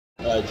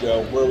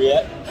Joe, where are we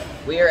at?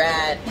 We are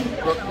at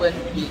Brooklyn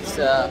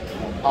Pizza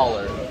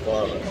Parlor.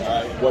 All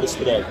right. What is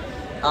today?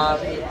 It's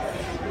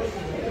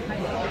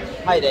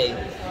High Day.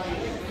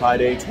 High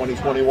Day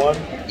 2021.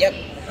 Yep.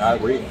 All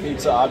right, we're eating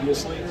pizza,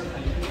 obviously.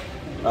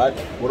 All right,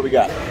 what do we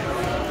got?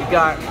 We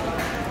got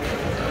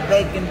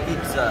bacon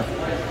pizza.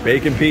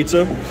 Bacon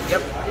pizza?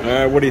 Yep. All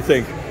right, what do you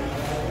think?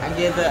 I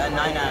give it a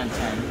 9 out of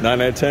 10.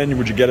 9 out of 10.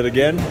 Would you get it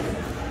again?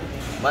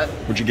 What?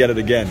 Would you get it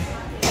again?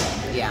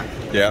 Yeah.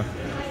 Yeah.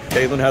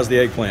 Caitlin, how's the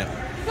eggplant?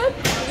 Good.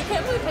 You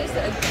can't really taste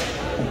the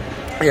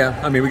eggplant.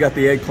 Yeah, I mean, we got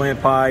the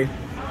eggplant pie.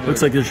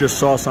 Looks like there's just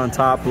sauce on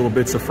top, little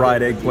bits of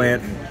fried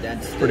eggplant.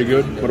 That's pretty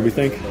good. What do we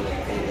think?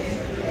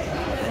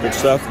 Good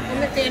stuff.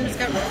 And the thin just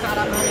got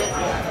ricotta on it.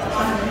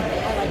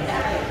 I like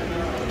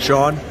that.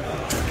 Sean,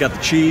 got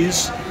the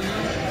cheese.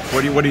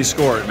 What do you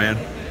score it, man?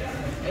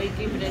 I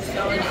give it a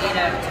solid 8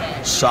 out of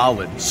 10.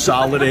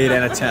 Solid 8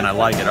 out of 10. I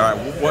like it. All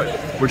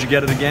right, would you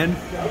get it again?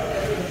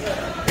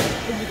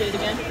 Would you get it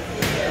again?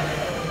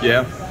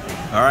 Yeah.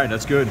 All right,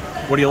 that's good.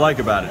 What do you like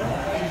about it?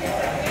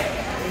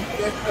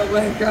 Oh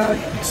my god.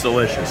 It's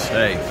delicious.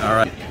 Hey, all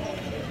right.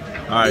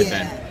 All right,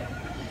 then.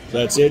 So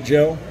that's it,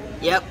 Joe?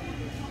 Yep.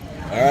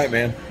 All right,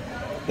 man.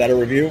 That a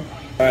review?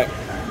 All right.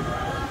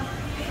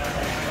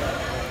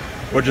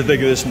 What'd you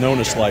think of this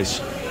Nona slice?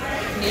 Me?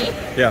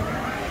 Yeah.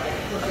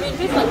 I mean, it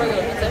tastes like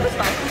regular pizza. It was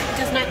fine. It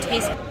does not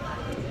taste.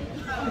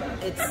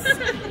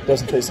 It's.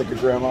 Doesn't taste like your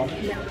grandma?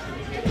 No.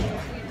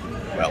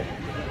 Well,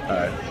 all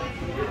right.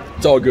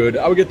 It's all good.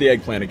 I would get the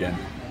eggplant again.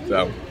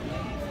 So,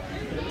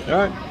 all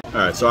right. All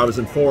right, so I was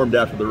informed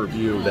after the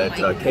review that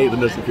Caitlin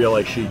doesn't feel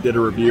like she did a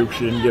review.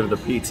 She didn't give the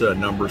pizza a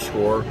number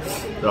score.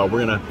 So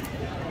we're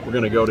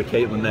gonna go to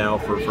Caitlin now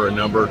for a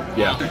number.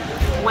 Yeah.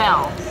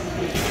 Well,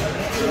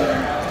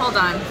 hold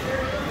on.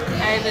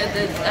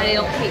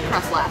 I'll take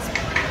crust last.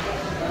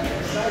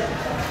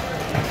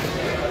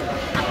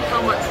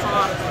 So much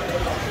sauce.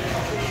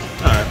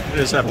 All right, it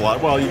does have a lot.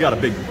 Well, you got a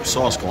big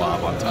sauce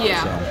glob on top.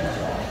 Yeah.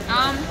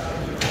 So.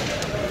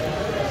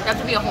 Have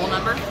to be a whole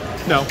number.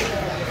 No.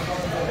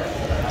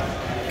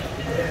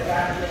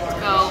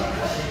 Go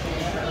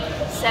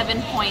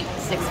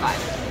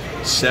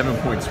 7.65. 7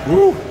 points.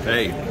 Woo!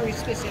 Hey. Very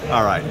specific.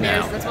 All right,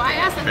 now. That's why I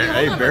asked them.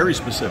 Hey, very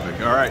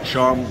specific. All right,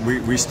 Sean,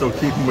 we still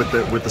keeping with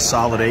the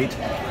solid 8.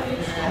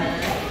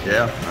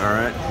 Yeah. All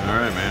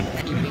right, man.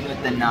 Keeping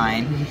with the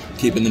 9.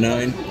 Keeping the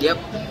 9. Yep.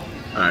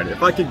 All right.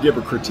 If I could give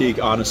a critique,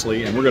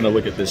 honestly, and we're gonna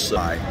look at this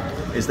pie,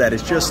 is that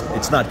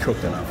it's not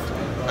cooked enough.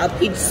 A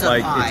pizza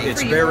Like pie.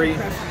 it's very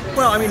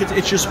well. I mean,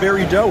 it's just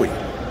very doughy.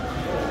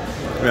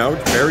 You know,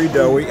 it's very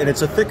doughy, and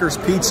it's a thicker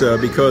pizza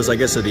because I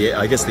guess the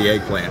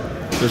eggplant.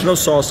 There's no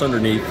sauce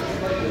underneath.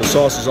 The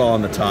sauce is all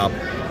on the top.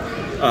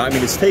 I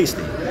mean, it's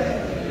tasty,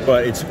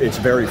 but it's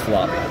very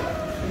floppy.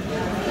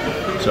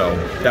 So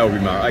that would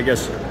be my. I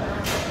guess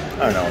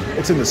I don't know.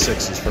 It's in the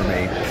 6s for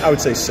me. I would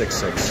say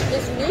 6.6.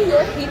 Is New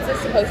York pizza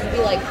supposed to be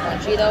like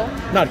crunchy though?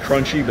 Not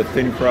crunchy, but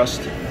thin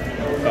crust.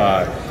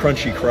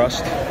 Crunchy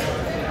crust.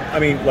 I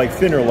mean, like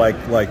thinner, like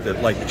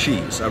the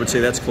cheese. I would say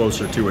that's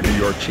closer to a New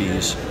York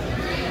cheese.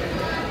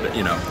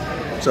 You know,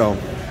 so,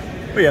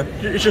 but yeah,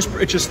 it's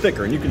just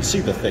thicker, and you can see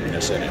the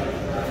thickness in it.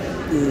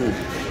 Ooh.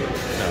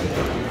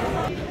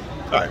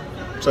 All right,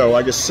 so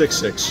I guess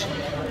 6.6.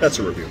 That's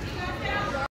a review.